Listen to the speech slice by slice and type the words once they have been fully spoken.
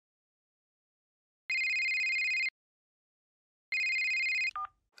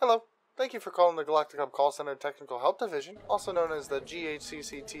Hello. Thank you for calling the Galactic Hub Call Center Technical Help Division, also known as the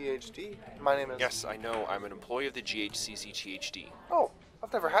GHCC THD. My name is... Yes, I know. I'm an employee of the GHCC THD. Oh,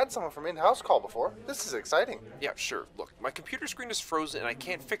 I've never had someone from in-house call before. This is exciting. Yeah, sure. Look, my computer screen is frozen and I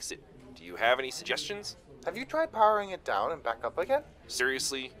can't fix it. Do you have any suggestions? Have you tried powering it down and back up again?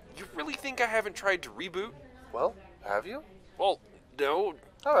 Seriously? You really think I haven't tried to reboot? Well, have you? Well, no.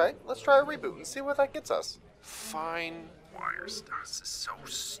 Alright, let's try a reboot and see what that gets us. Fine. Wires. This is so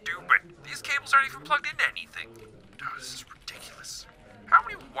stupid. These cables aren't even plugged into anything. This is ridiculous. How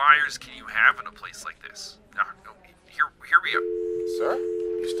many wires can you have in a place like this? No, here we are. Sir,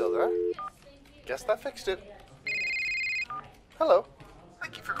 you still there? Guess that fixed it. Hello.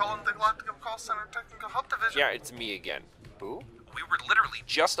 Thank you for calling the Galactic Hub Call Center Technical Help Division. Yeah, it's me again. Who? We were literally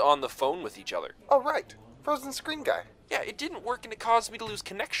just on the phone with each other. Oh, right. Frozen screen guy. Yeah, it didn't work and it caused me to lose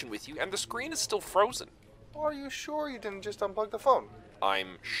connection with you, and the screen is still frozen. Are you sure you didn't just unplug the phone?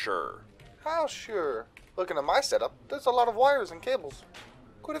 I'm sure. How sure? Looking at my setup, there's a lot of wires and cables.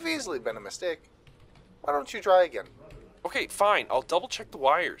 Could have easily been a mistake. Why don't you try again? Okay, fine. I'll double check the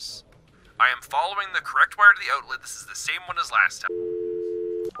wires. I am following the correct wire to the outlet. This is the same one as last time.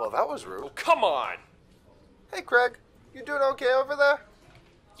 Well, that was rude. Oh, come on! Hey, Craig. You doing okay over there?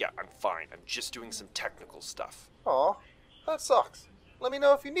 Yeah, I'm fine. I'm just doing some technical stuff. Aw, that sucks. Let me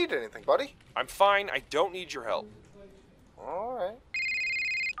know if you need anything, buddy. I'm fine. I don't need your help. Alright.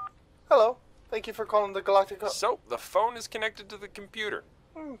 Hello. Thank you for calling the Galactic Hub. So, the phone is connected to the computer.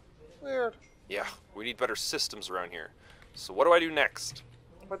 Weird. Yeah, we need better systems around here. So what do I do next?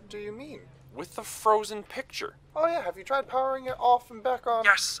 What do you mean? With the frozen picture. Oh yeah, have you tried powering it off and back on?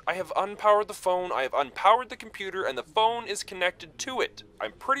 Yes, I have unpowered the phone, I have unpowered the computer, and the phone is connected to it.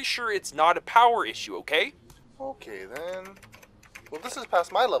 I'm pretty sure it's not a power issue, okay? Okay then. Well, this is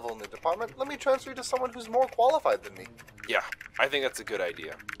past my level in the department. Let me transfer you to someone who's more qualified than me. Yeah, I think that's a good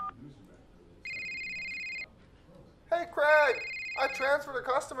idea. Hey, Craig! I transferred a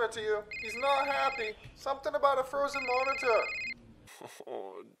customer to you. He's not happy. Something about a frozen monitor.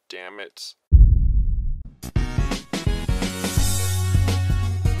 Oh, damn it.